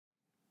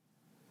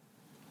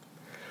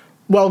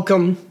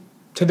Welcome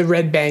to the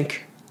Red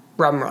Bank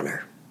Rum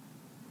Runner.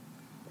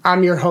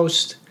 I'm your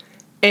host,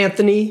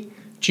 Anthony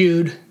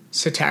Jude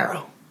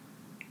Setaro.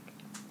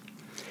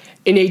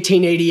 In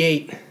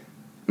 1888,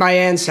 my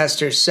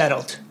ancestors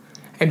settled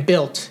and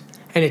built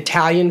an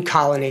Italian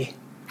colony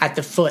at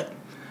the foot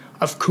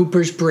of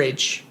Cooper's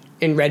Bridge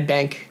in Red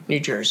Bank,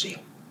 New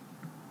Jersey.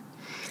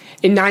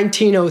 In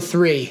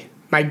 1903,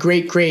 my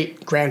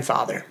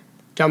great-great-grandfather,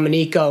 Don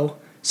Vito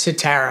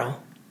Setaro,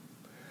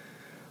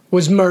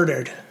 was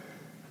murdered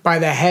by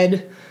the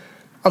head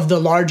of the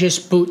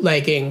largest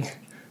bootlegging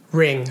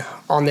ring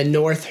on the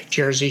North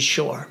Jersey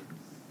shore,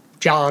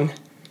 John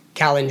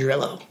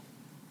Calandrillo.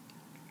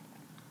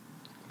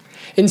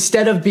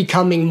 Instead of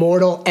becoming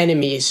mortal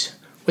enemies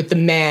with the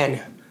man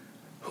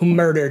who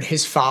murdered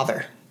his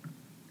father,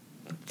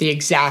 the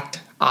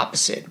exact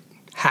opposite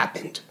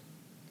happened.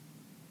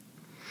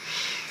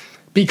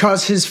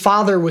 Because his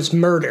father was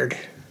murdered,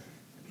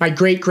 my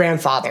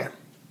great-grandfather,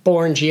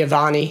 born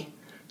Giovanni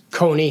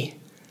Coney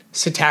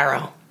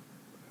Setaro,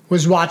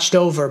 was watched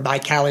over by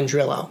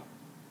Calandrillo,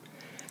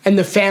 and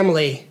the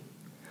family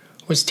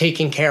was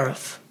taken care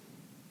of.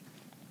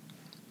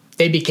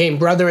 They became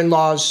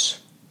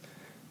brother-in-laws,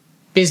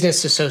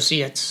 business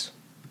associates,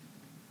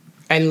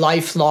 and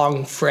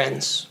lifelong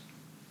friends.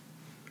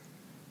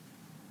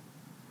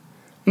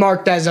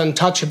 Marked as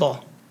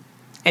untouchable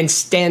and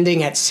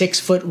standing at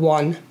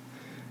 6'1",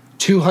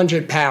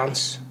 200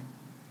 pounds,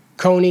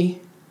 Coney,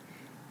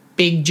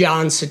 Big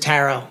John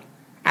Setaro,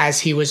 as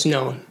he was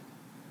known,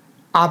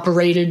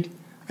 operated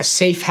a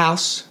safe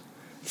house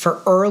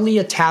for early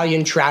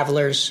Italian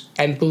travelers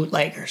and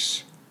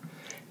bootleggers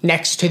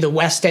next to the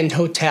West End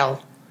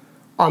Hotel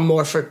on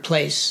Morford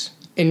Place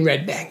in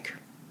Red Bank.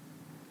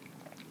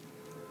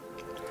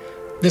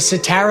 The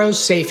Setaro's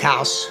safe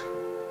house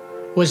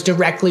was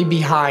directly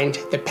behind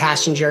the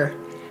passenger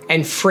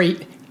and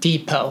freight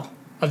depot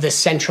of the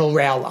Central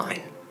Rail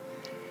Line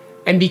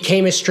and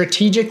became a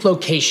strategic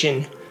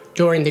location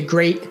during the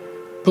great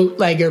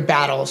bootlegger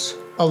battles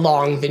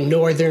along the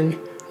northern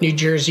New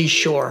Jersey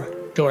shore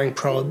during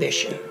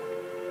Prohibition.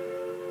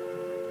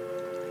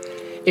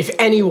 If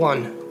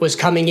anyone was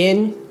coming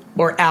in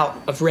or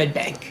out of Red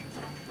Bank,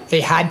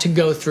 they had to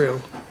go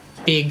through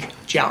Big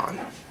John,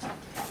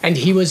 and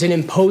he was an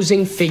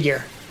imposing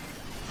figure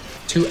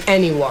to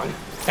anyone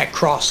that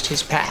crossed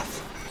his path.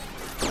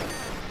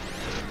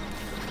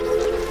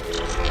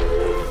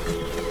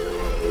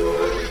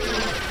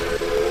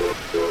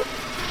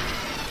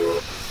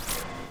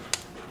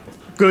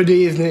 Good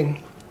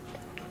evening.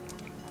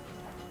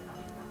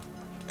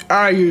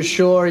 Are you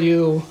sure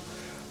you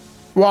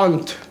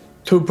want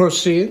to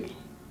proceed?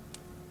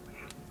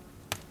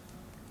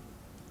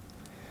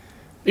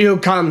 You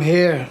come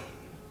here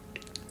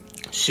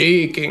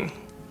seeking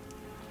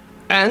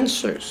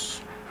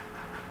answers.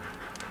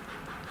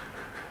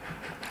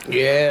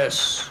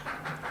 Yes.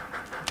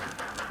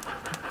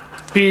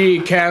 Be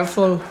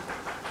careful.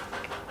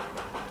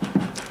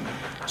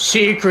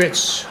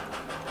 Secrets,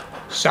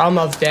 some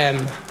of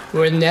them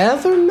were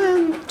never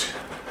meant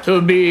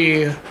to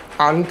be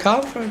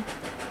uncovered.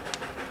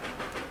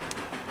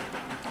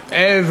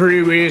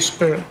 Every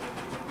whisper,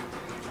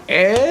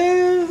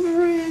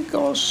 every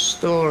ghost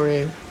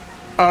story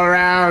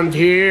around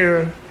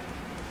here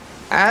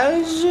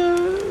has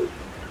a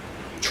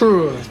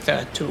truth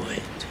to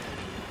it,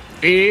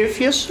 if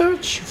you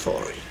search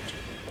for it.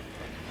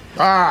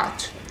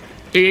 But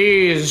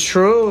these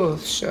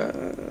truths,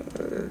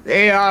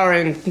 they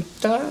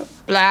aren't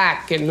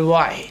black and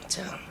white.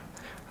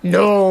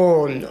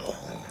 No.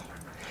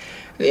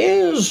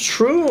 These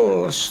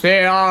truths,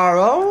 they are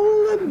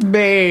all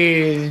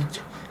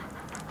bathed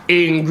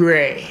in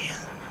gray.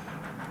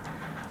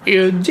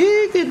 You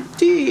dig it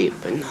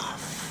deep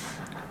enough,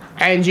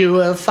 and you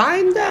will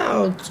find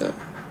out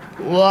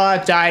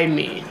what I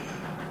mean.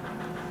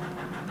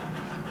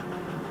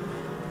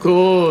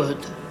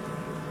 Good.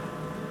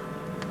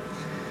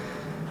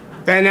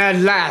 Then at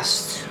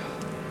last,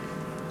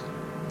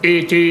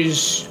 it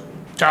is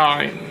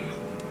time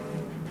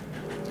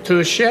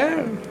to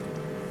share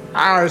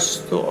our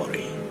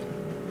story.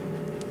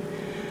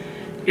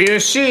 You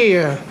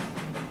see,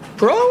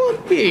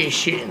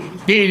 Prohibition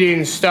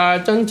didn't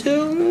start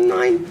until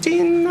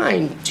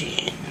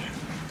 1919.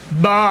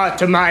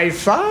 But my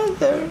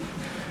father,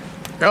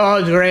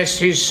 God rest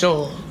his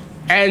soul,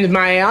 and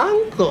my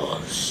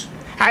uncles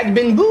had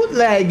been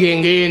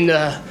bootlegging in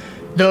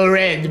the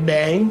Red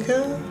Bank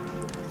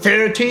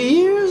 30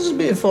 years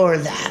before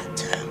that.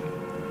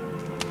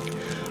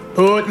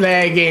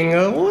 Bootlegging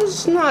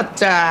was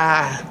not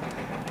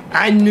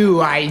a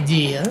new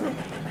idea.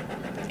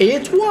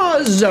 It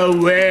was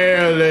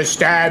well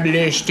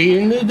established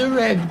in the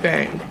Red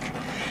Bank,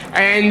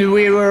 and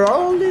we were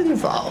all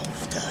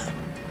involved.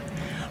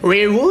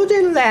 We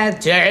wouldn't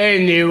let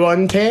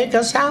anyone take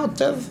us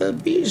out of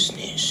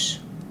business.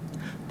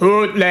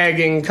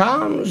 Bootlegging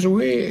comes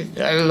with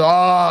a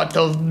lot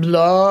of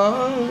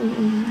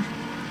blood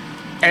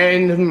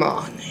and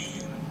money.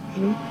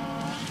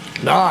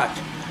 But,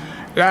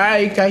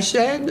 like I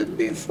said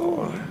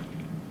before,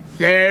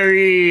 there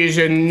is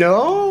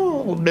no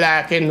all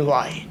black and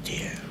white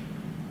here.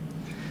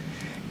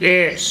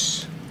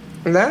 Yes,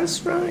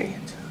 that's right.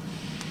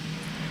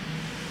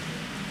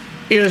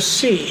 You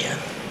see,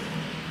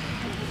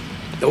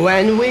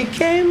 when we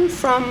came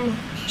from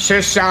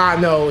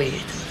Sassano,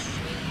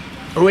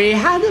 Italy, we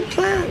had a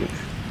plan,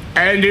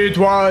 and it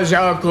was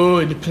a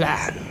good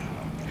plan.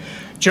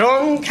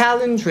 John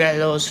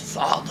Calandrello's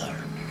father,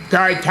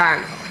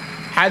 Gaetano,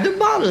 had a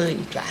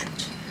bottling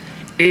plant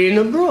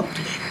in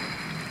Brooklyn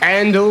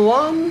and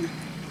one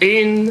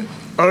in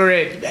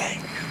Red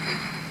Bank.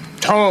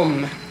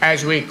 Tom,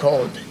 as we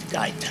called it,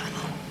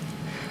 Gaetano,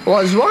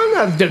 was one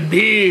of the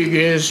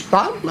biggest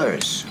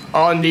bottlers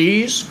on the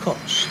East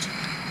Coast.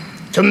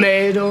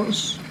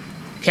 Tomatoes,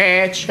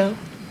 ketchup,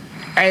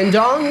 and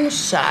on the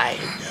side,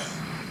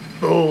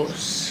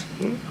 booze.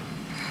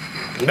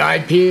 My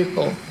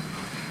people,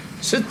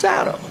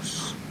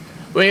 Setaros,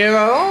 we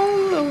are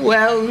all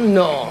well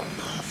known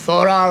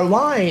for our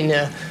wine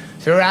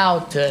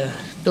throughout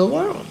the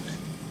world.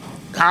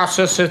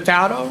 Casa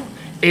Setaro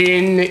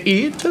in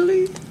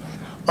Italy,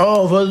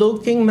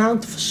 overlooking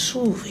Mount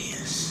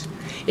Vesuvius,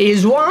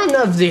 is one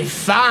of the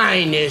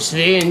finest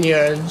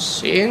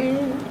vineyards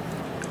in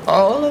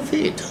all of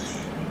Italy.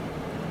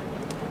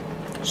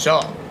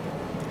 So,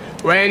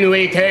 when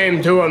we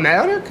came to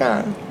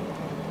America,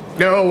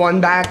 no one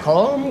back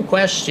home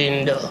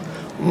questioned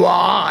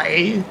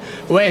why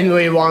when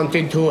we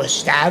wanted to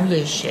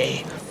establish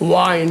a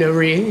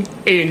winery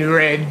in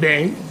Red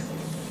Bank.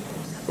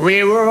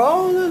 We were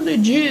all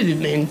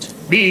legitimate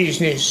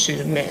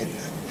businessmen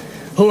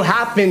who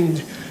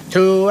happened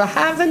to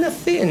have an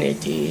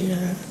affinity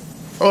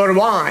for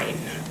wine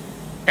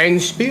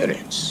and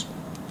spirits.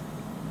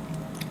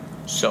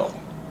 So,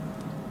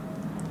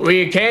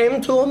 we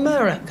came to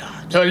America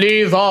to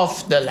live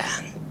off the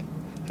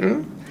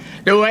land,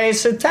 the way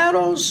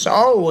Setaros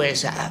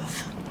always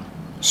have,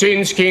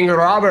 since King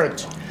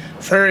Robert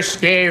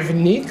first gave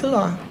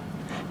Nicola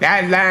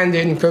that land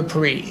in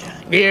Capri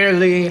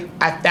nearly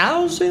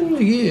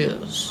 1,000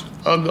 years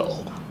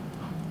ago.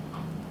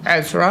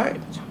 That's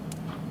right.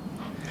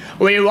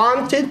 We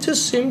wanted to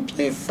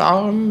simply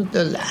farm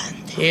the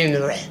land in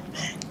Red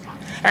Bank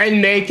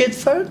and make it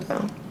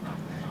fertile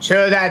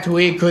so that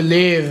we could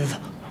live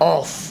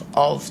off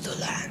of the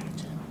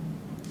land,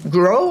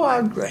 grow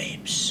our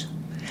grapes,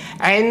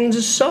 and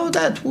so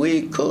that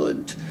we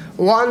could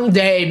one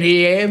day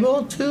be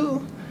able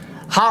to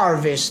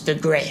harvest the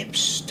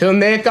grapes to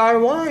make our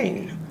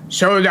wine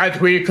so that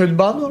we could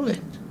bottle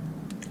it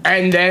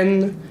and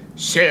then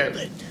sell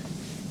it.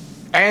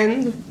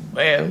 And,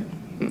 well,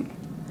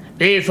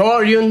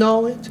 before you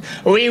know it,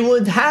 we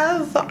would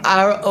have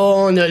our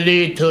own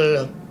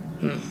little,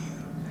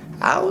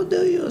 how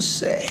do you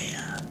say,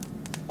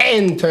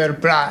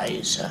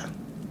 enterprise.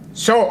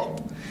 So,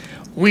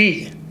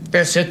 we,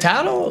 the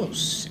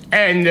Setaros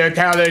and the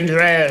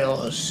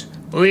Calandrellos,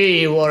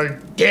 we were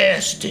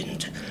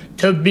destined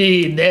to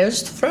be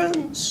best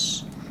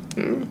friends.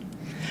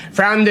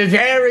 From the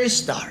very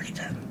start,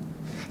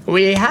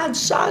 we had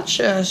such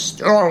a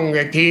strong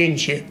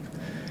kinship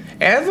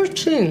ever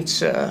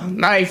since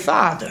my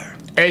father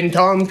and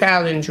Tom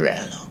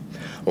Calandrello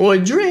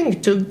would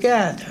drink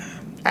together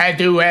at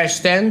the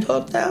West End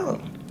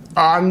Hotel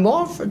on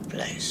Morford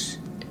Place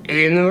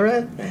in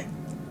Red Bank.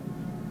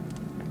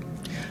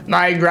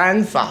 My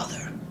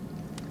grandfather,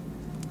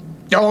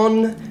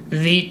 Don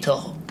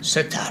Vito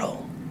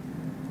Setaro,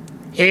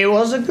 he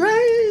was a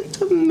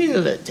great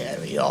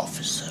military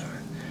officer,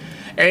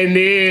 a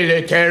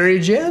military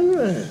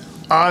general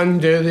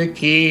under the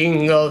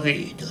King of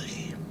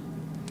Italy.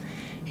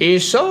 He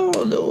saw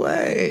the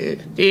way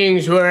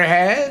things were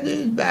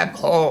headed back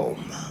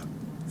home.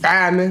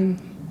 Famine,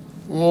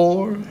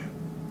 war.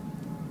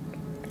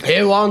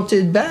 He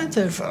wanted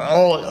better for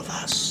all of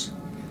us,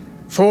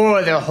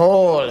 for the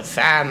whole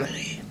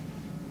family.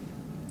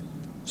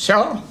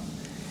 So,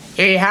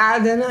 he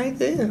had an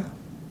idea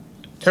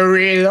to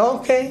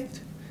relocate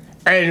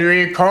and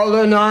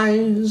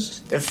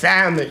recolonize the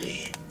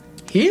family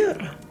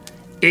here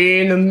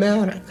in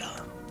America.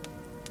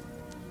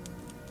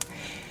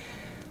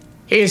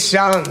 His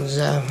sons,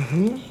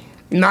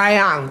 my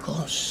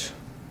uncles,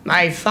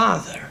 my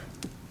father,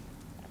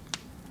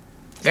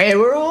 they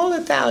were all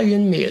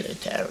Italian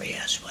military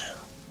as well.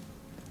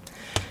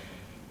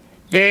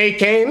 They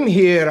came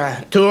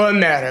here to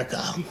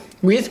America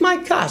with my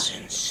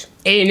cousins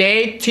in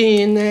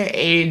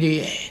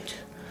 1888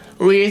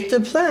 with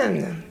the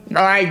plan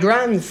my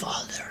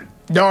grandfather,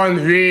 Don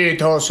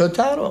Vito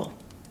Setaro,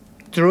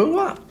 drew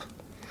up.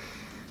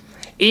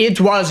 It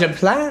was a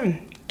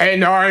plan,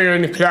 an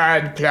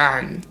ironclad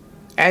plan,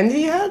 and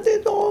he had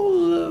it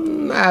all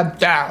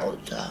mapped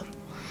out.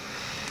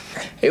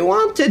 He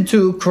wanted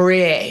to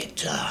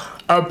create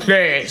a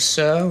place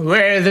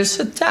where the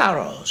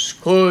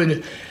Setaros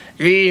could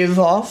live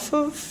off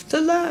of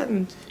the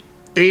land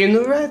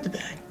in Red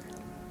Bank.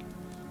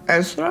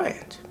 That's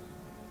right.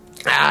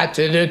 At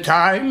the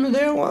time,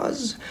 there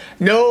was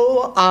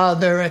no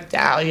other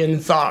Italian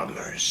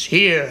farmers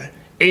here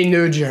in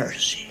New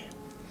Jersey.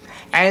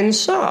 And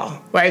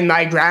so, when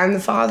my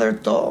grandfather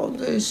told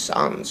his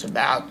sons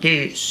about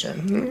this,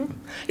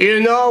 you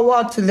know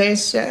what they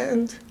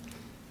said?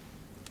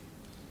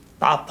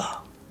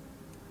 Papa,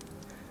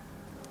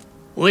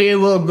 we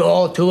will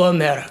go to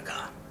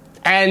America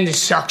and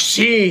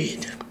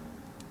succeed.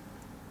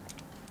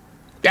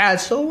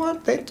 That's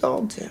what they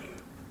told him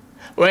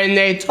when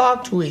they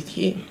talked with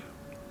him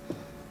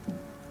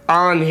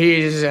on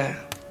his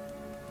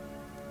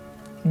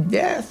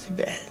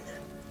deathbed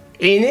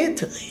in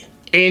Italy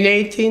in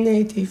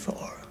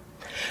 1884,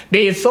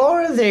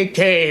 before they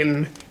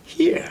came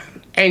here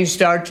and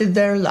started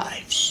their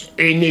lives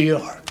in New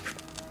York.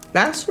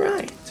 That's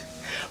right,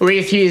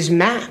 with his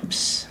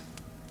maps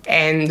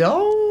and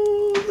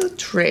all the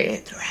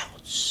trade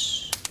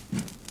routes.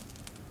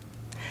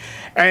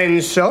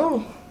 And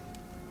so,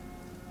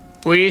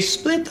 we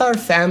split our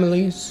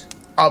families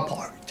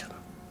apart.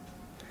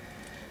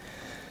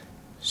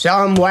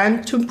 Some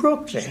went to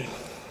Brooklyn,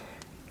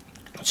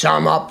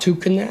 some up to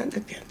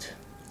Connecticut,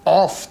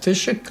 off to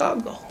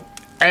Chicago,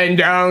 and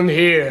down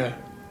here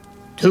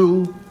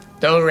to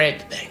the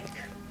Red Bank.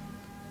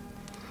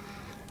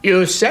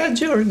 You said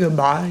your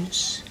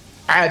goodbyes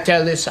at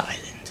Ellis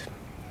Island.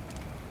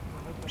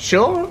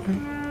 Sure,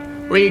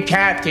 we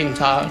kept in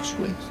touch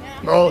with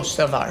most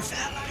of our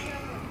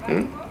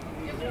family,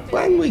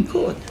 when we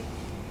could.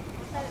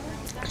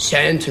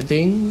 Sent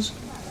things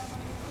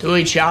to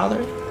each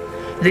other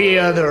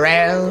via the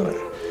rail,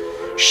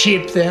 or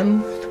shipped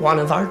them with one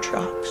of our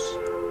trucks.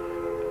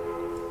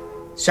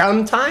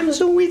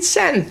 Sometimes we'd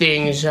send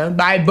things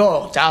by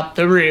boat up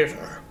the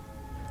river,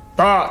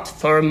 but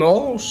for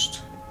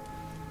most,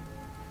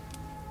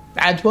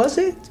 that was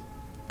it.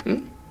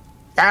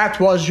 That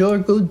was your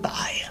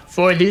goodbye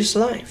for this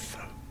life.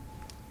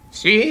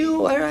 See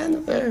you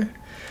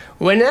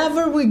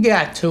whenever we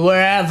get to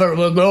wherever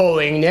we're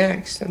going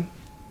next.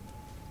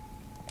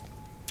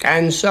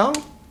 And so,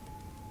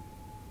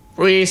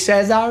 we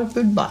said our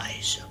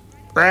goodbyes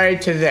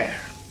right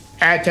there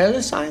at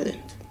Ellis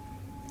Island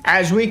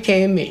as we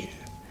came in.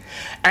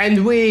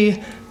 And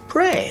we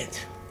prayed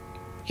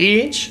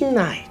each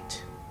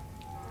night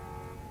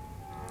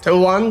to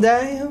one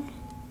day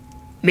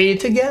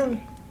meet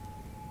again.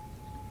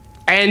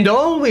 And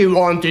all we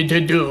wanted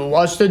to do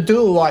was to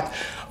do what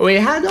we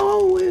had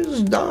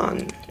always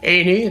done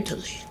in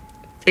Italy,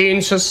 in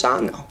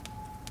Sassano,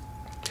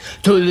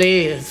 to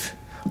live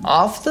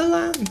off the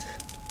land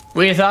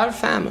with our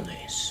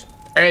families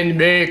and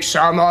make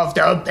some of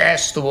the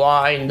best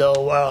wine the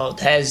world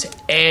has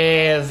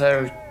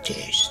ever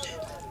tasted.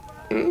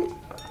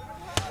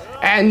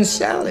 And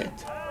sell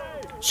it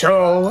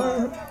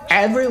so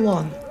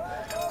everyone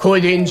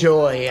could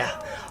enjoy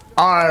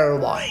our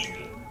wine.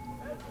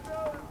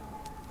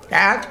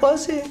 That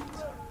was it.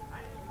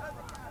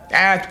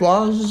 That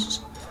was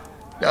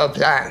the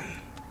plan.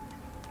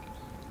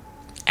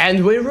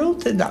 And we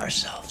rooted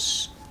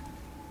ourselves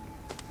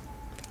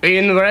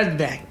in Red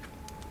Bank.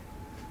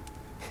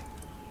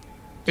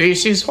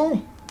 This is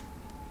home.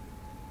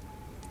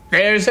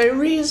 There's a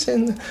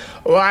reason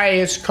why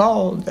it's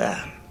called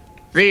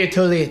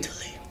Little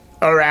Italy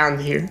around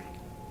here.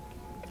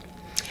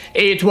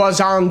 It was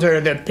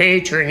under the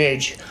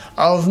patronage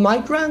of my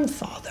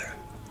grandfather,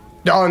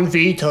 Don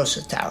Vito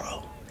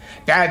Setaro,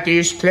 that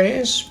this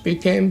place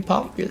became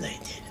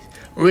populated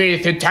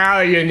with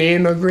Italian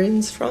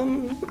immigrants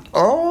from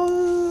all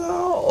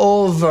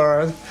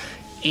over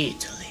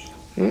Italy.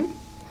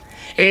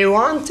 He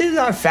wanted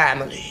our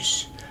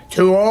families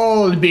to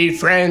all be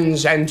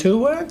friends and to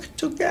work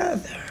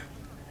together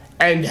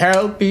and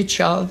help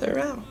each other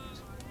out.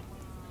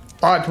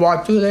 But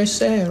what do they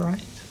say,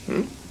 right?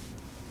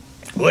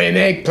 We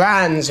make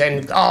plans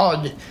and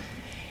God,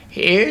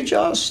 he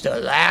just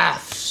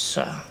laughs.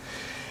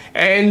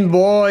 And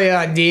boy,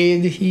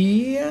 did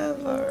he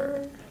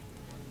ever.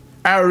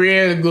 A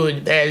real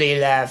good belly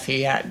laugh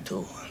he had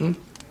too.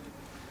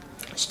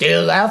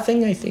 Still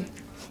laughing, I think.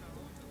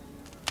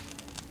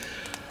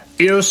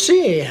 You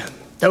see,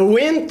 the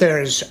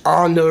winters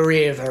on the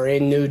river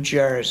in New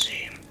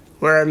Jersey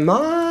were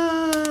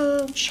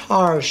much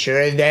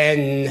harsher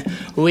than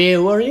we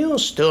were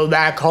used to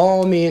back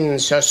home in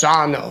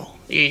Sassano,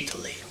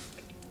 Italy.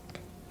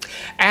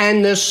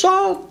 And the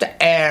salt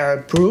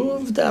air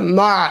proved a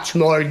much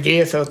more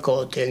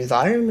difficult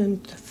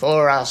environment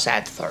for us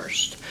at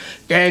first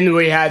than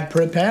we had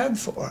prepared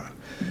for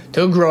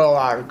to grow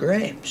our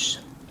grapes.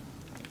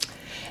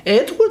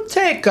 It would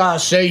take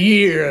us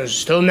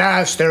years to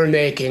master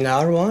making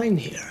our wine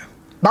here.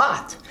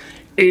 But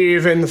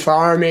even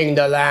farming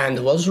the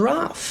land was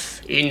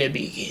rough in the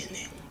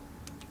beginning.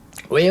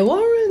 We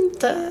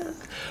weren't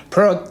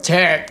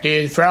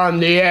protected from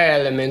the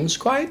elements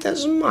quite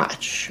as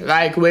much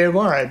like we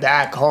were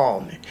back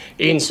home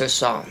in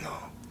Sassano,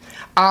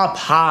 up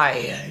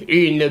high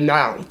in the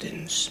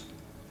mountains.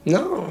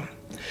 No,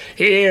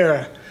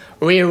 here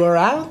we were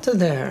out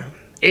there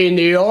in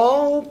the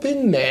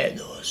open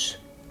meadows,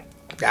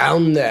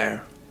 down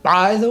there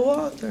by the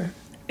water,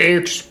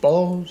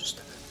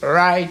 exposed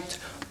right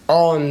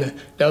on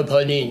the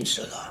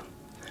peninsula.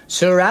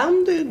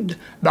 surrounded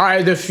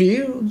by the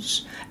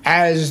fields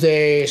as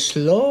they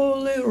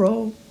slowly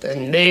rode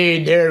and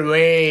made their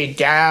way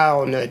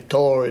down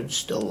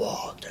towards the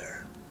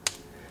water.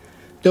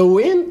 The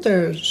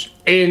winters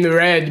in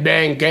Red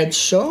Bank get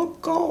so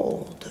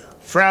cold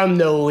from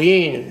the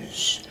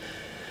winds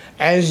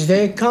as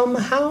they come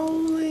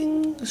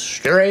howling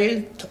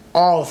straight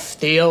off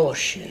the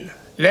ocean,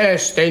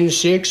 less than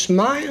 6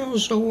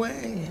 miles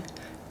away,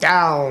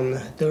 down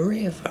the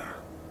river.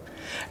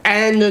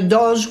 And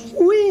those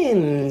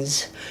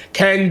winds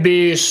can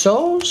be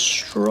so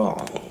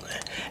strong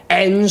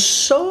and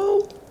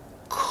so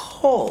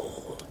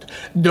cold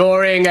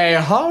during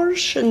a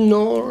harsh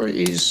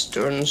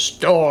northeastern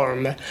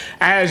storm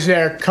as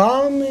they're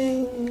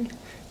coming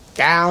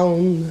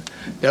down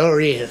the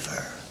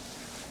river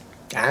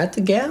at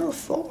the gale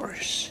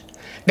force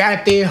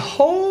that the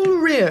whole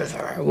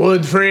river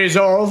would freeze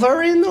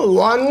over in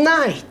one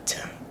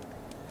night.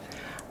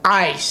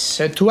 Ice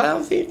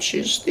 12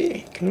 inches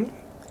thick,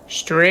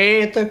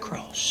 straight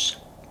across.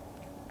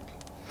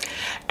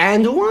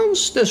 And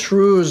once the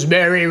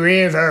Shrewsbury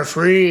River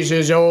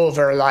freezes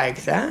over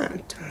like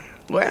that,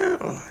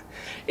 well,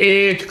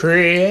 it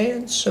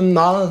creates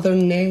Mother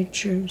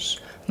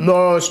Nature's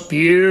most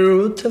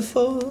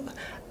beautiful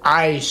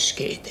ice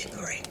skating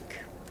rink,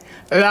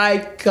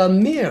 like a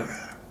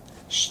mirror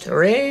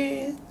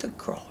straight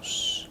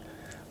across.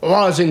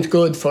 Wasn't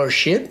good for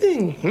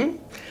shipping,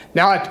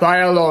 Not by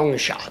a long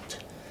shot.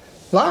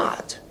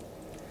 But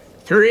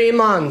 3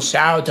 months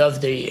out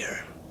of the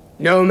year,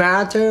 no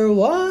matter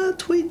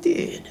what we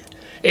did,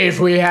 if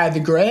we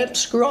had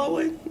grapes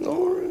growing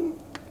or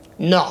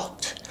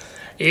not,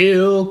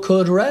 you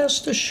could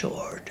rest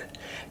assured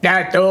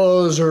that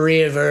those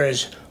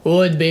rivers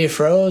would be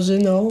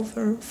frozen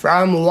over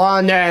from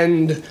one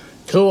end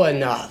to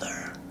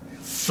another,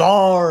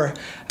 far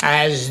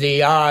as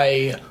the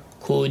eye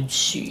could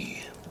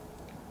see.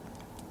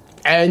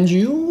 And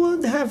you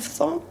would have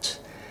thought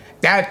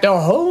that the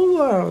whole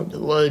world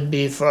would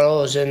be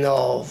frozen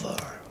over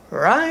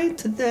right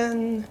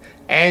then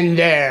and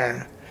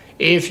there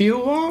if you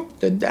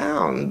walked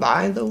down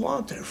by the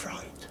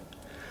waterfront,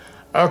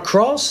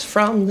 across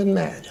from the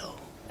meadow,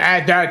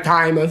 at that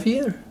time of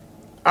year,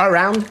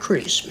 around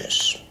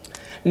Christmas.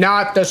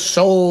 Not a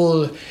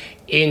soul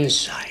in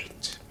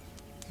sight.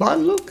 But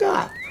look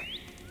up.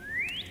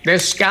 The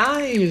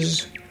sky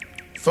is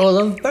full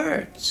of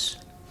birds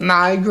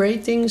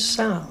migrating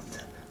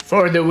south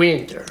for the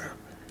winter.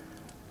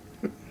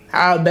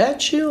 I'll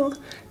bet you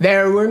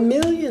there were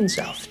millions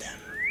of them,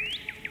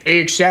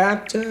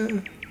 except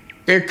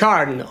the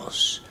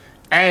cardinals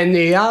and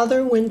the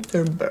other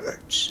winter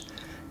birds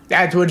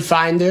that would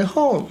find a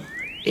home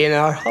in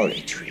our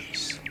holly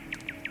trees.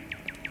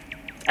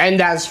 And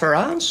as for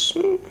us,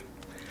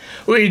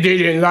 we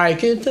didn't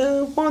like it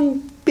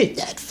one bit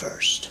at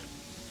first.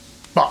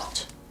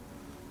 But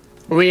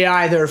we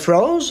either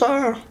froze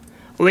or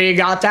we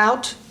got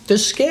out the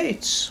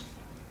skates.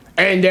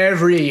 And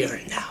every year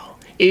now,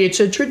 it's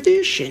a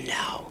tradition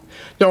now.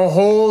 The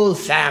whole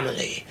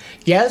family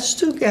gets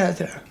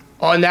together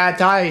on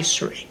that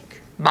ice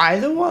rink by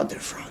the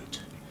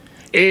waterfront.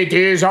 It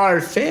is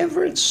our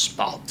favorite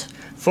spot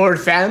for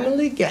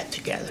family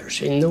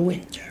get-togethers in the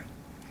winter.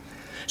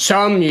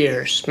 Some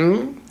years,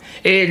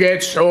 it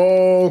gets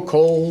so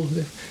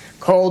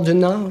cold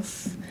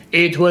enough,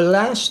 it will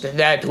last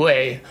that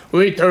way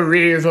with the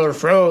river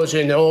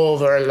frozen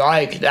over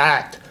like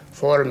that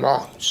for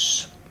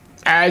months.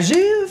 As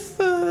if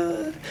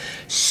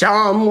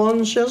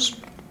someone just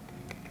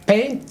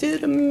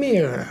painted a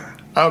mirror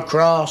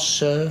across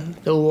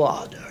the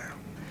water,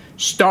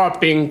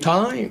 stopping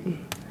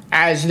time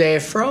as they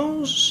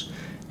froze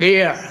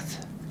the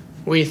earth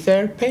with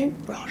their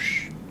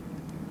paintbrush.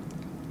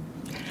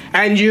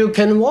 And you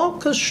can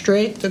walk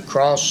straight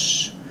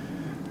across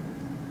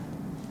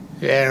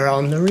there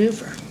on the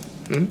river,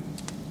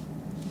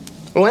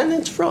 when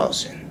it's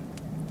frozen,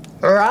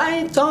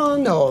 right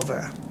on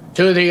over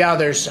to the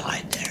other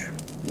side there,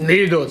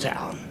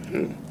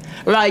 Middletown,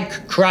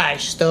 like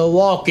Christ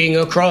walking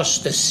across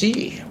the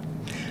sea.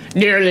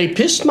 Nearly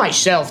pissed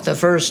myself the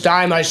first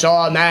time I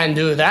saw a man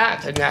do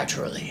that,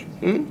 naturally.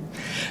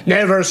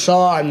 Never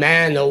saw a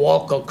man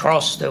walk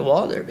across the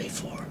water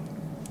before.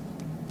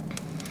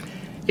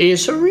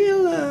 It's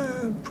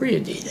real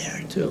pretty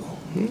there, too,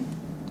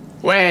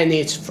 when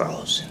it's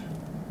frozen.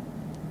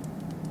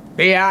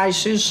 The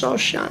ice is so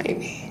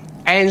shiny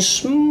and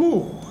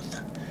smooth,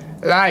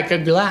 like a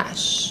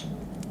glass,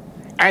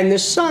 and the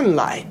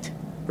sunlight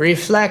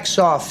reflects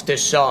off the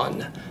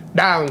sun,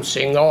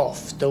 bouncing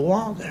off the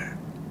water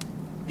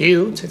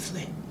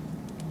beautifully.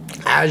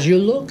 As you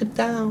look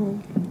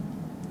down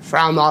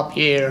from up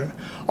here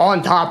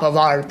on top of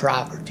our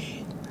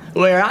property,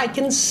 where I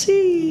can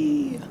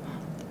see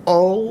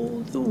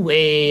all the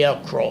way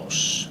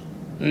across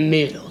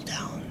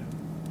Middletown,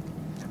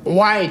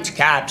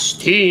 whitecaps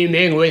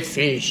teeming with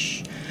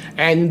fish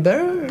and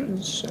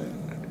birds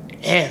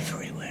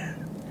everywhere,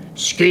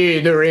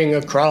 skittering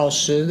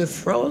across the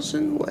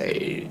frozen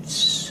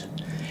waves.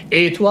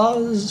 It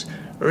was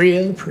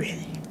real pretty.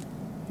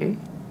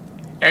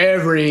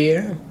 every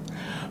year,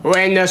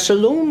 when the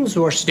saloons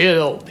were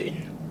still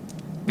open,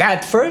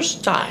 that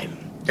first time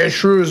the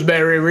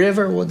Shrewsbury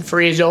River would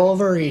freeze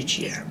over each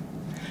year,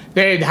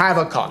 they'd have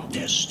a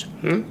contest.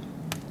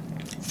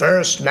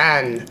 First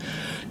man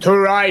to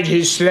ride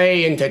his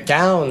sleigh into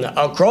town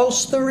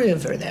across the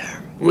river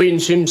there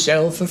wins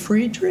himself a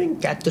free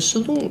drink at the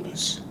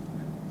saloons.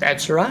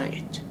 That's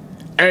right.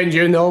 And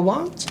you know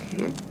what?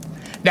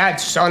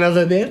 That son of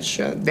a bitch,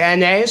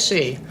 Dan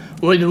Acey,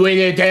 would win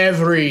it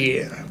every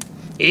year,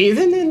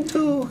 even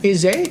into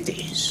his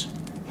 80s.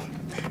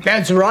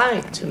 That's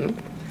right.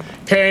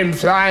 Came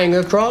flying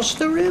across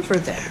the river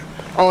there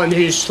on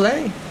his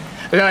sleigh,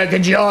 like a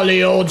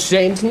jolly old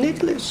St.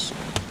 Nicholas.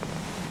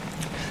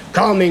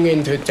 Coming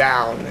into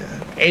town,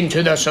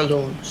 into the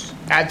saloons,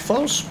 at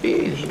full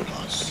speed he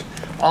was,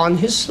 on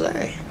his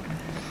sleigh.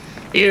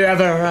 You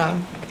ever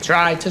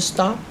tried to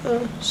stop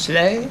a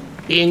sleigh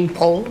being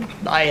pulled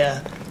by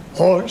a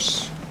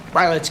horse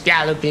while it's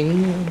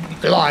galloping,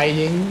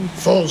 gliding,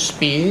 full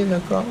speed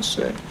across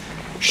a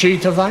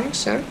sheet of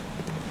ice, huh?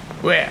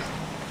 Well,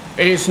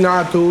 it's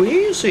not too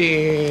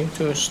easy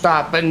to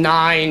stop a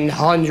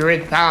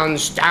 900-pound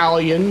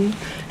stallion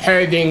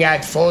heading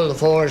at full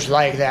force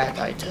like that,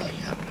 I tell you.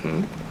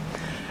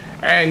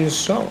 And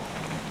so,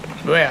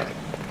 well,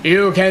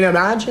 you can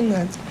imagine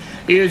that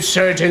you'd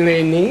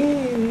certainly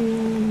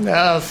need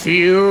a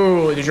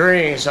few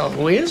drinks of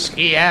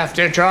whiskey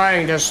after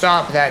trying to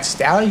stop that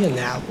stallion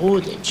now,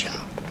 wouldn't you?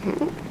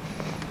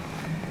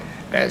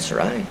 That's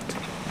right.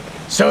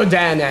 So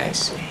Dan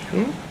Acey,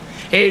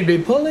 he'd be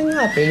pulling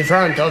up in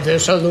front of the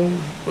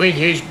saloon with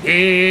his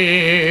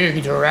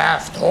big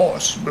draft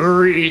horse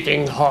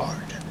breathing hard.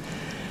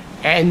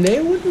 And they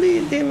would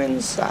lead him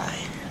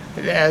inside.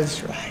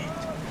 That's right.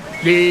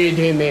 Lead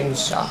him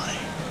inside.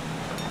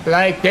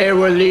 Like they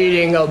were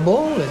leading a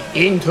bull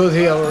into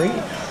the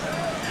arena.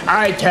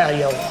 I tell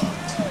you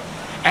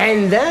what.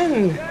 And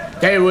then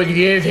they would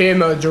give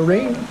him a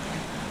drink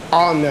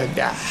on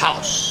the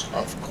house,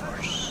 of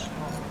course.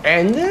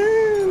 And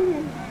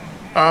then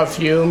a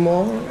few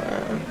more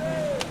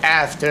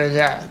after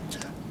that.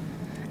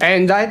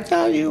 And I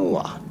tell you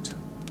what.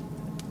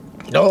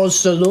 Those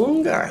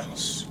saloon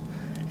girls,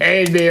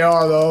 they'd be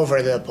all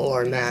over the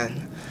poor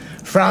man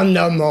from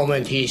the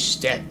moment he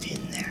stepped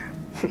in there.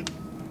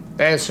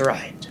 That's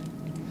right.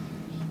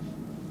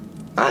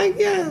 I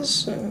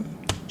guess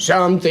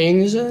some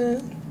things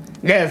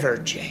never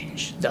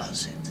change,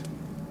 does it?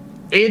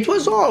 It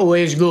was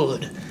always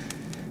good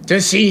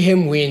to see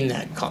him win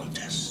that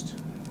contest.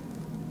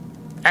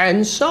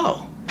 And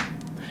so,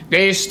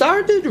 they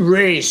started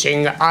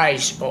racing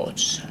ice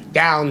boats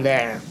down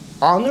there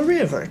on the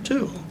river,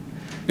 too.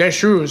 The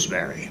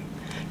Shrewsbury,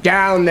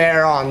 down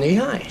there on the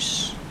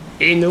ice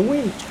in the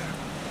winter.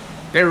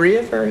 The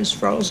river is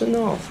frozen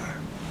over.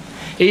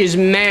 His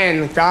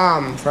men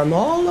come from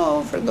all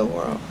over the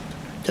world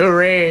to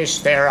race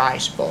their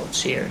ice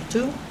boats here,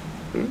 too.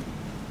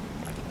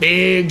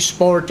 Big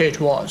sport it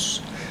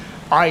was,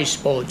 ice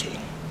boating.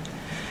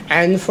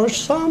 And for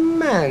some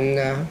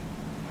men,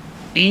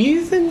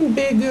 even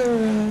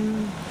bigger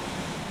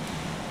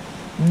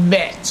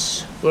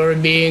bets were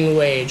being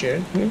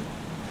wagered.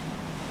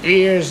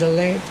 Years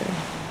later,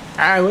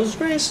 I was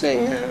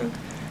racing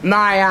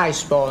my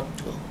ice boat,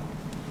 too.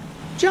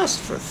 Just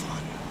for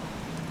fun.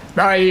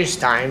 By this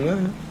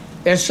time,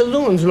 the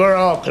saloons were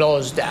all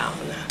closed down.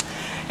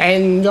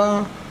 And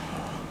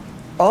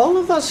all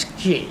of us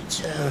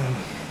kids,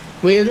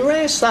 we'd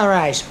race our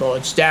ice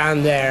boats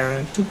down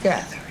there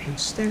together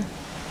instead.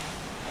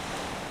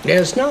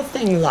 There's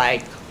nothing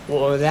like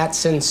that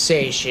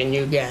sensation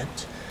you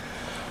get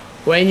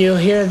when you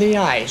hear the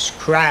ice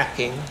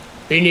cracking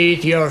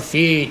beneath your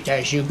feet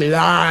as you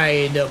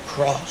glide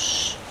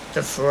across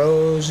the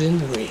frozen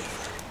river.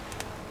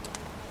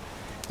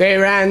 They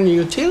ran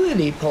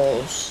utility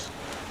poles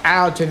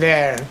out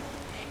there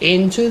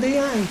into the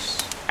ice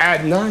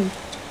at night,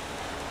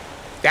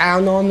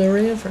 down on the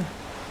river.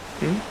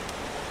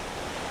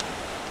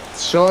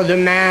 So the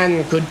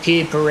man could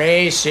keep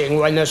racing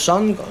when the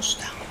sun goes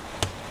down.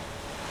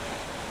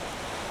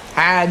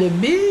 Had a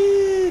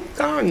big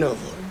carnival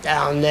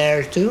down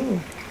there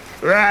too,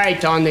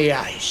 right on the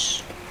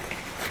ice.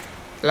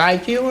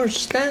 Like you were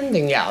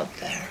standing out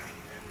there,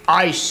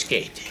 ice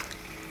skating,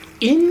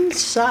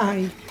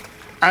 inside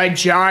a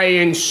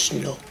giant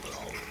snow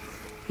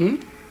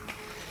globe.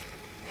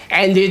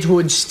 And it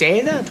would stay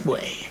that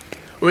way,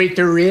 with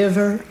the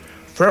river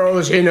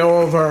frozen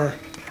over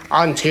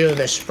until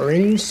the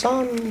spring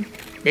sun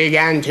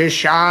began to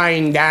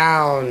shine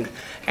down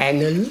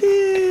and the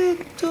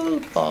little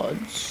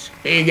buds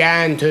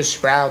began to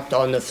sprout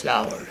on the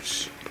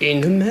flowers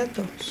in the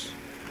meadows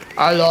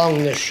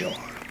along the shore.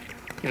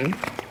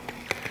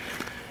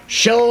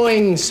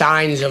 Showing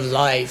signs of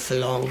life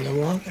along the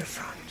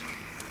waterfront.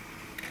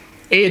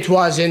 It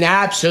was an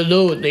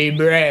absolutely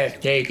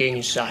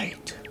breathtaking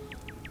sight,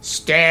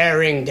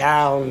 staring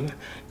down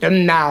the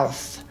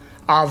mouth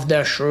of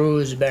the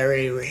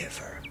Shrewsbury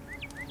River.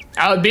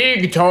 A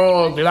big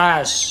tall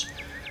glass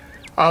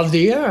of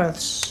the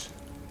earth's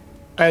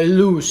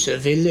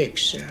elusive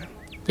elixir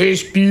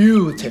this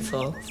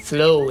beautiful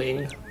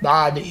flowing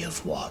body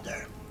of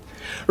water,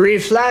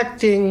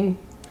 reflecting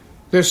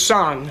the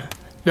sun,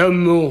 the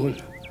moon,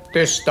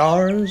 the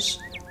stars,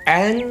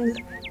 and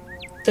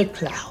the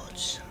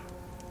clouds.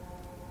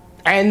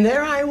 And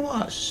there I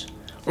was,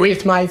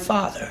 with my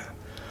father,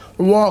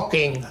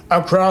 walking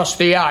across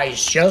the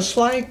ice, just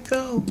like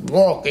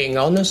walking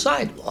on a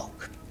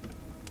sidewalk.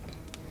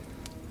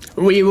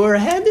 We were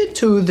headed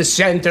to the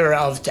center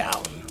of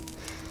town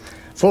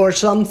for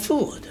some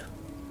food,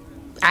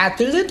 at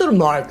the little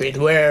market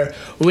where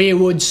we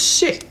would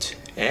sit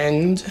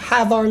and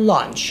have our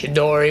lunch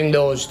during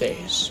those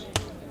days.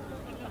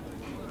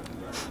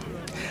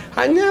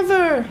 I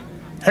never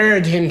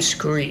heard him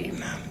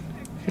scream,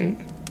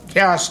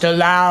 just a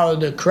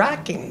loud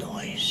cracking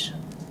noise,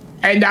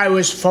 and I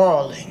was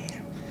falling.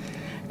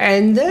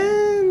 And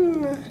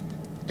then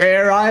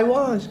there I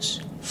was,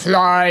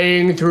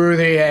 flying through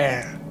the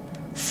air,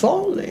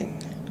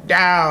 falling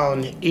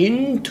down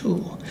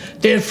into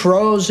the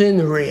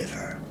frozen river.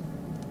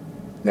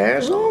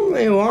 There's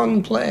only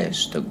one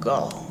place to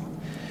go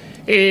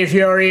if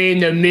you're in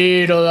the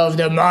middle of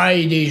the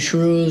mighty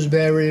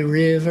Shrewsbury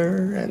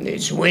River and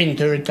it's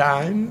winter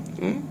time.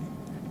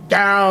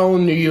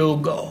 Down you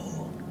go.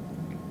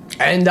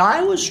 And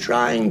I was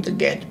trying to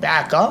get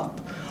back up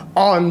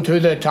onto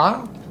the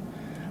top,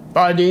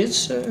 but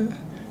it's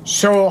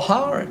so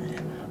hard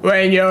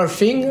when your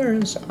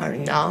fingers are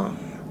numb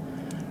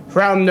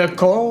from the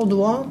cold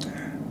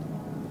water.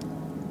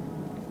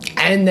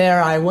 And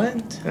there I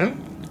went,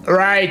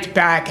 right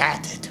back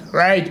at it,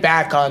 right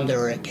back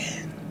under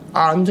again,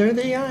 under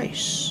the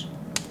ice.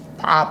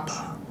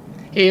 Papa,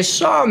 he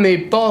saw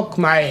me poke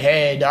my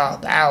head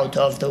up out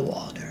of the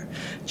water,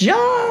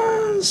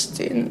 just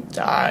in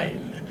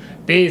time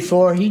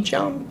before he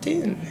jumped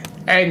in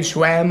and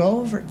swam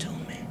over to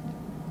me.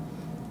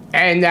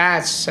 And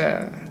that's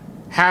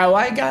how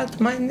I got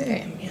my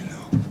name,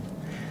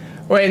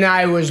 when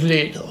I was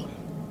little.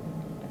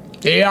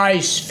 The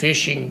ice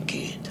fishing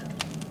kid.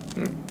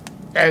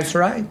 That's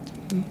right.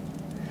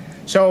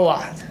 So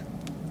what?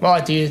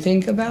 What do you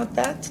think about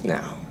that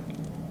now?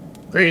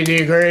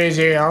 Pretty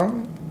crazy, huh?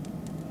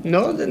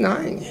 No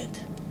denying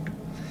it.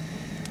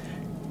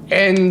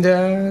 And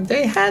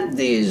they had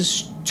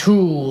these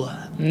two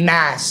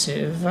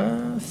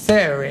massive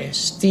ferry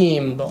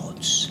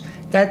steamboats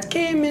that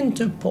came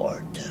into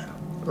port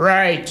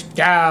right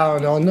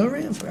down on the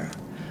river,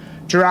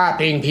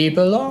 dropping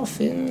people off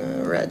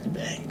in Red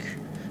Bank.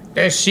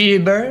 The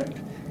Seabird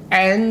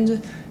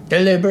and the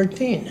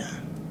Libertina.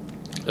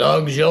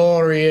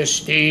 Luxurious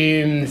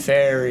steam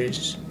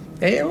ferries.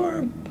 They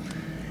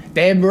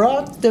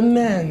brought the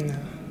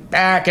men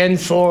back and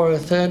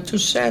forth to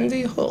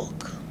Sandy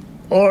Hook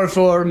or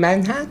for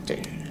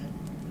Manhattan,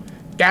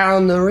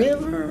 down the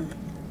river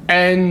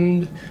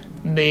and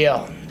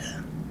beyond.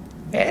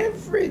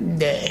 Every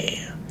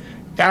day,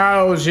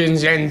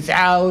 thousands and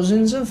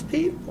thousands of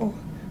people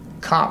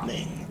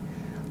coming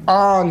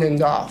on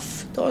and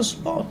off those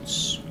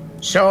boats.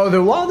 So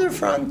the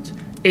waterfront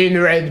in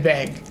Red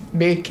Bank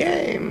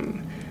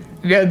became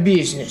the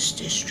business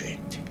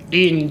district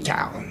in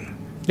town,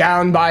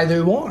 down by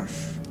the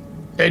wharf,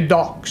 the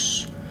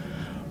docks,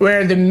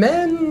 where the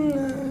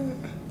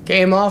men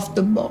came off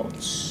the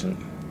boats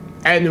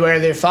and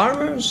where the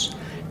farmers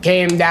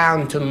came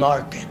down to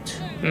market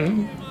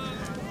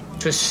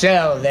to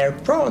sell their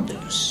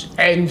produce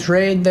and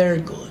trade their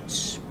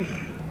goods.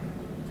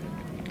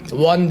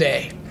 One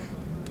day,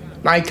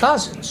 my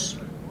cousins,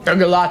 the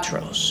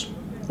Galatros,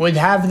 would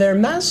have their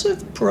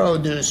massive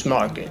produce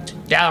market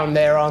down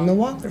there on the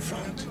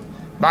waterfront,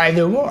 by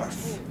the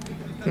wharf.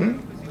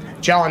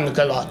 John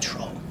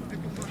Galatro.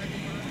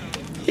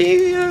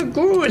 He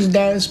grew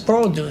his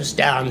produce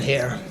down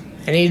here,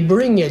 and he'd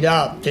bring it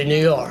up to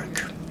New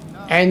York.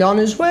 And on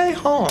his way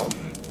home,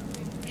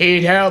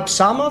 he'd help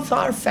some of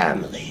our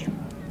family,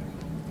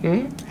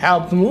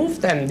 help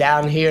move them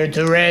down here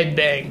to Red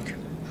Bank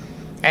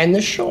and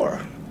the shore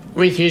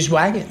with his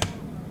wagon.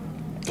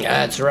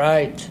 That's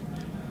right.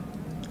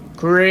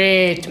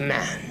 Great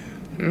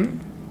man.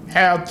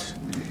 Helped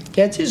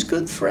get his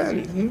good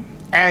friend,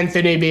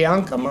 Anthony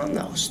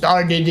Biancamano,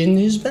 started in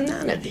his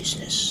banana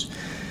business.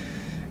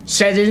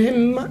 Set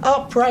him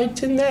up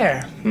right in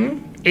there,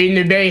 in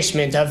the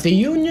basement of the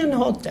Union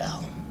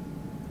Hotel.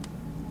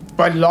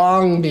 But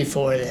long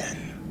before then,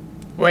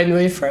 when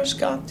we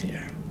first got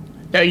here,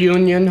 the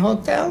Union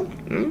Hotel,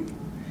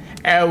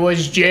 it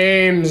was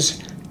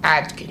James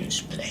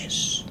Atkins'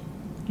 place.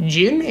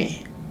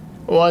 Jimmy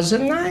was a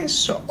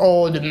nice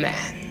old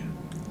man.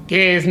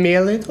 Gave me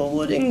a little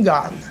wooden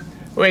gun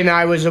when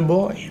I was a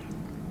boy.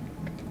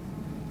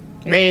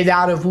 Made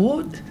out of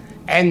wood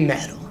and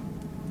metal.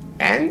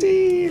 And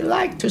he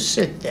liked to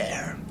sit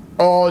there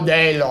all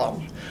day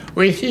long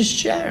with his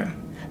chair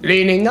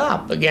leaning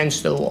up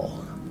against the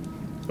wall,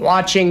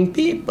 watching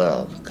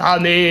people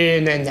come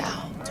in and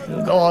out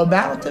and go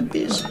about the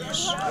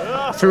business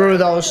through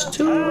those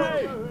two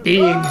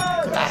big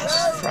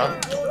glass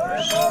front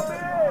doors.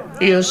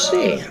 You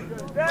see,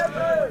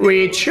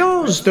 we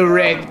chose the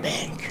Red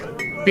Bank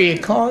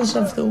because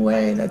of the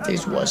way that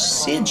it was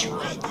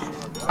situated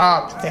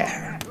up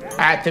there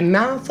at the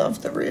mouth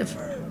of the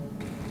river.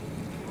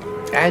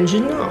 And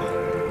you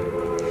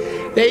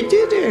know, they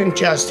didn't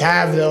just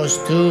have those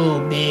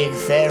two big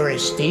ferry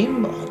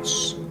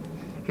steamboats.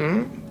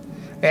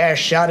 They're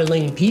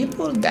shuttling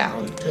people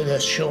down to the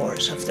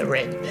shores of the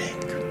Red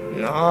Bank.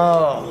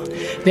 No,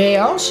 they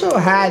also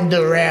had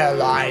the rail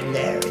line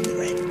there in the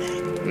Red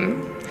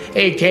Bank.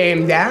 It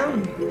came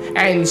down,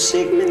 and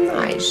Sigmund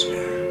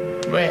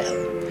Eisner,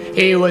 well,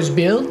 he was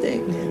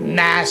building a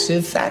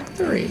massive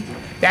factory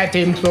that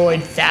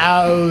employed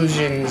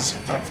thousands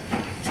of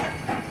people.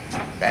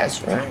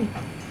 That's right,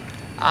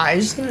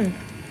 Eisner.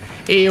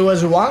 He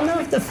was one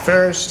of the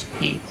first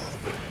people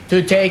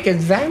to take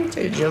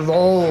advantage of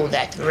all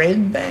that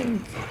Red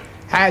Bank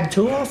had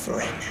to offer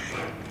him.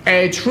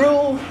 A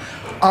true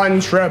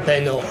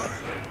entrepreneur.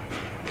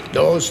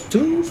 Those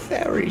two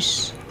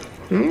ferries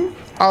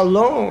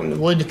alone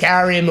would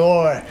carry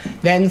more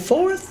than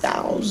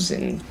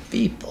 4,000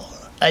 people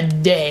a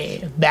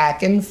day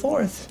back and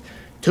forth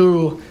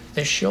to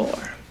the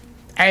shore.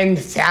 And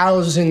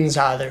thousands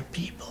other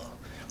people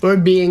were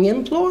being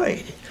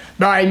employed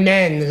by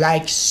men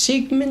like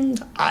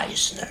Sigmund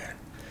Eisner,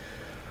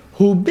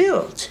 who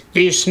built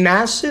this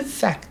massive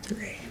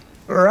factory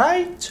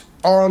right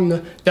on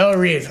the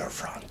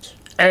riverfront.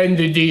 And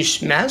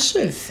this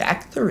massive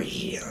factory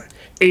here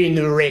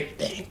in Red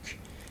Bank,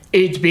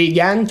 it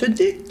began to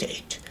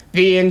dictate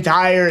the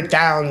entire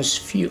town's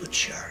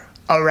future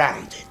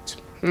around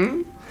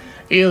it.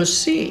 You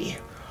see,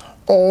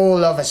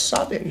 all of a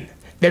sudden,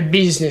 the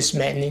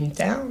businessmen in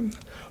town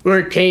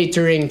were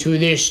catering to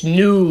this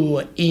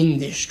new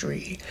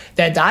industry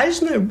that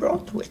Eisner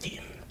brought with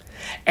him.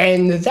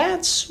 And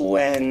that's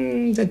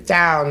when the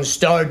town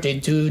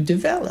started to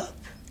develop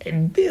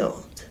and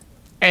build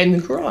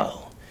and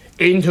grow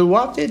into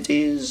what it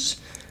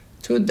is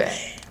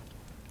today.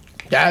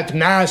 That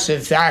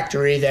massive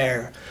factory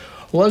there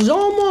was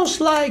almost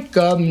like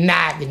a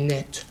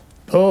magnet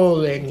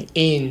pulling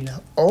in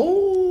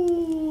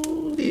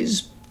all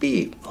these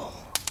people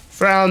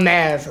from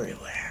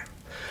everywhere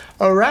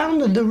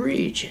around the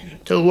region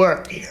to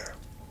work here.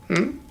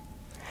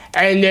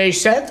 And they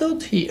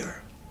settled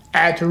here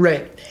at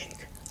Red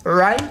Bank,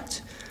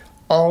 right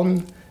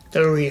on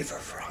the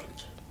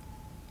riverfront.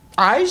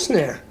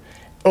 Eisner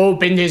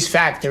opened his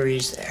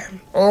factories there,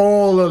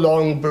 all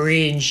along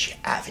Bridge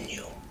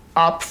Avenue,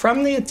 up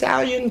from the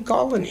Italian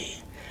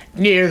colony,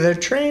 near the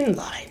train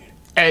line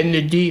and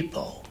the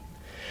depot.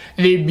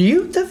 The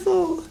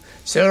beautiful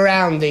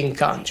surrounding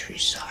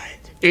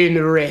countryside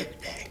in Red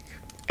Bank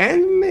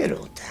and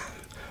Middletown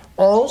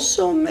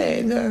also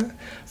made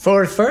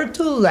for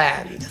fertile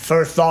land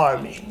for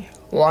farming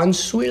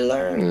once we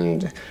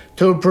learned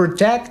to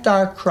protect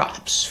our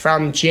crops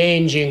from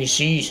changing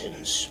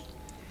seasons.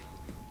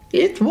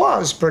 It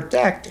was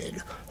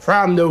protected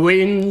from the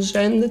winds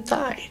and the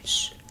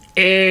tides.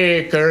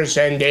 Acres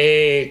and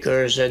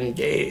acres and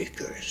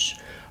acres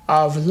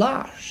of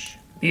lush,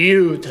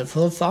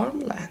 beautiful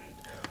farmland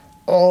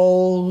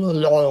all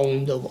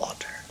along the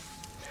water.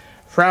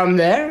 From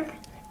there,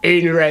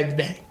 in Red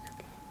Bank,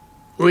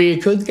 we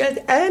could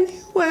get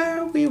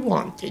anywhere we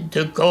wanted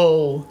to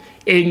go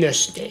in the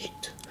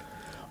state,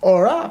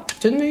 or up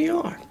to New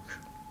York,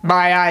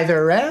 by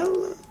either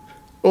rail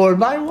or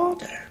by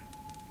water.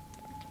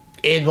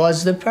 It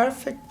was the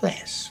perfect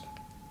place.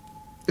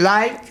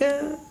 Like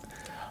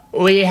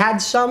we had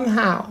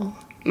somehow,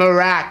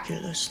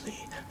 miraculously,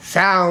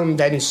 found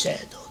and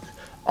settled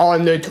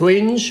on the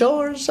twin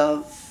shores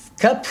of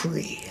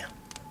Capri.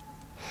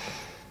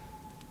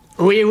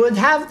 We would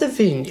have the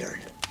vineyard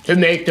to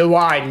make the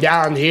wine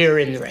down here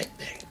in Red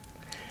Bank,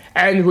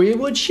 and we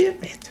would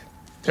ship it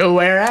to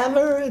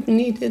wherever it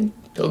needed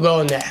to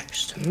go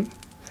next.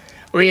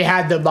 We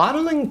had the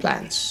bottling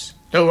plants,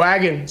 the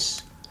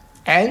wagons,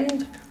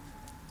 and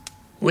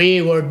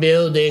we were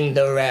building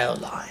the rail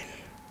line.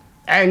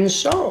 And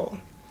so,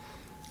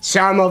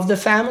 some of the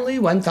family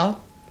went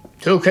up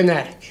to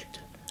Connecticut,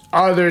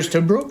 others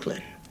to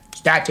Brooklyn,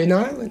 Staten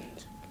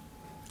Island,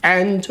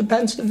 and to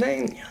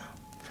Pennsylvania.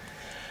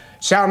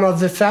 Some of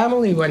the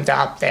family went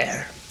up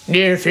there,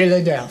 near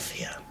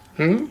Philadelphia,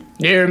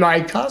 near my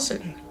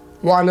cousin,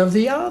 one of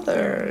the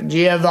other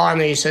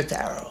Giovanni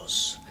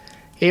Setaros.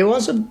 He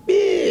was a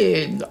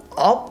big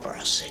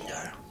opera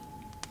singer.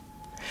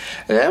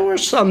 There were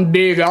some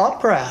big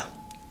opera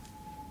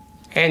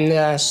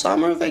and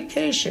summer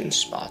vacation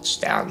spots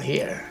down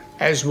here,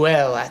 as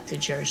well at the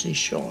Jersey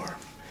Shore,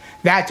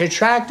 that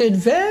attracted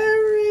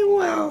very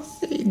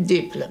wealthy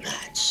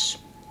diplomats,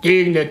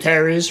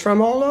 dignitaries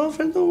from all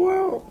over the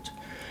world.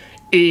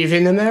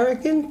 Even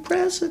American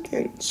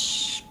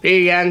presidents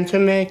began to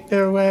make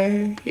their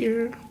way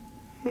here.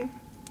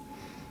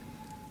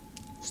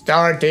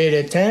 Started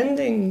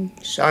attending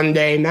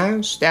Sunday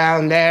Mass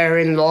down there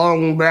in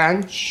Long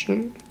Branch,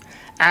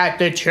 at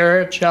the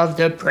Church of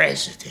the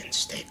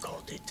Presidents, they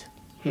called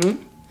it.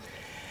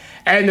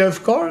 And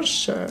of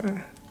course,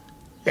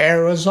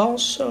 there was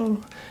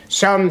also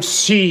some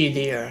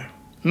seedier,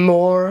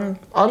 more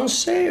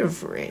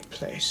unsavory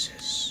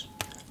places,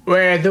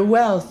 where the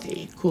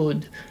wealthy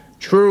could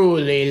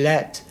truly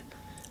let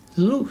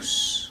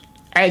loose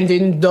and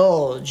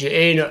indulge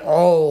in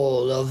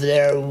all of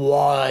their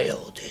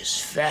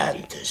wildest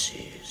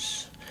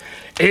fantasies,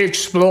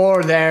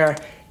 explore their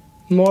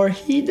more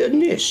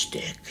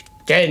hedonistic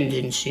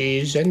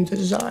tendencies and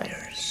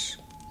desires.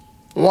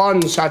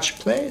 One such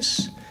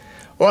place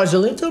was a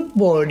little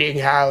boarding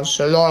house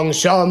along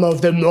some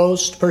of the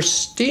most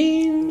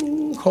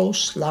pristine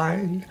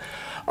coastline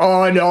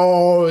on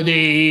all the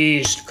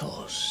East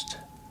Coast,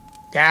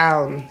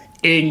 down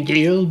in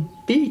Deal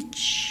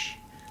Beach,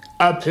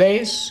 a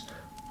place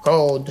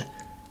called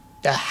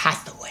the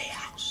Hathaway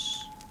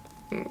House.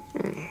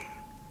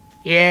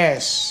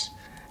 Yes,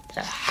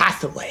 the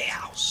Hathaway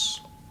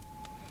House.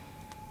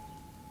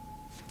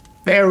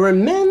 There were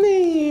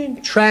many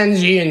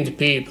transient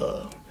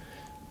people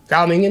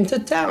coming into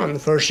town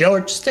for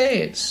short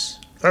stays,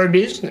 for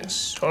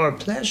business or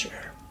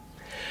pleasure.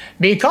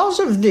 Because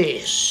of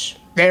this,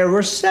 there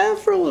were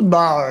several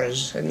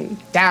bars and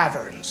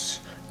taverns,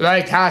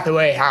 like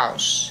Hathaway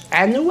House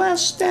and the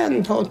West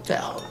End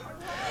Hotel,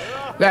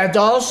 that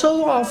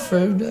also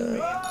offered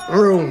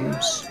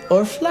rooms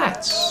or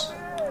flats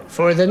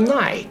for the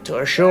night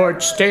or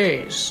short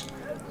stays,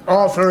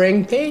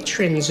 offering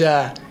patrons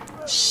a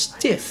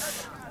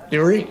stiff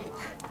drink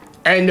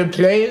and a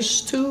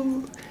place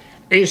to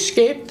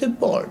escape the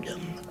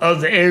boredom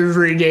of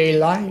everyday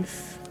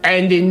life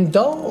and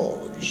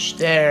indulge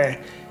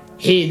their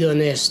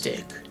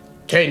hedonistic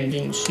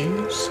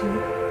tendencies.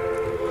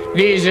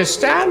 These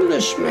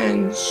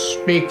establishments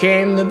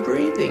became the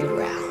breeding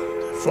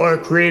ground for a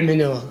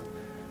criminal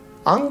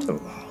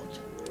underworld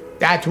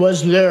that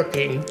was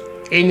lurking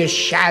in the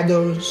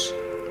shadows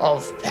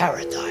of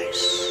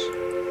paradise.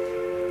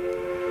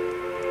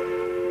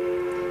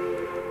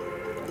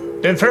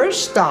 The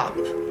first stop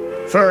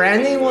for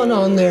anyone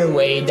on their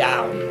way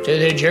down to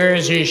the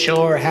Jersey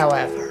Shore,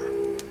 however,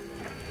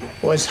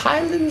 was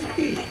Highland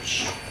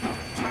Beach.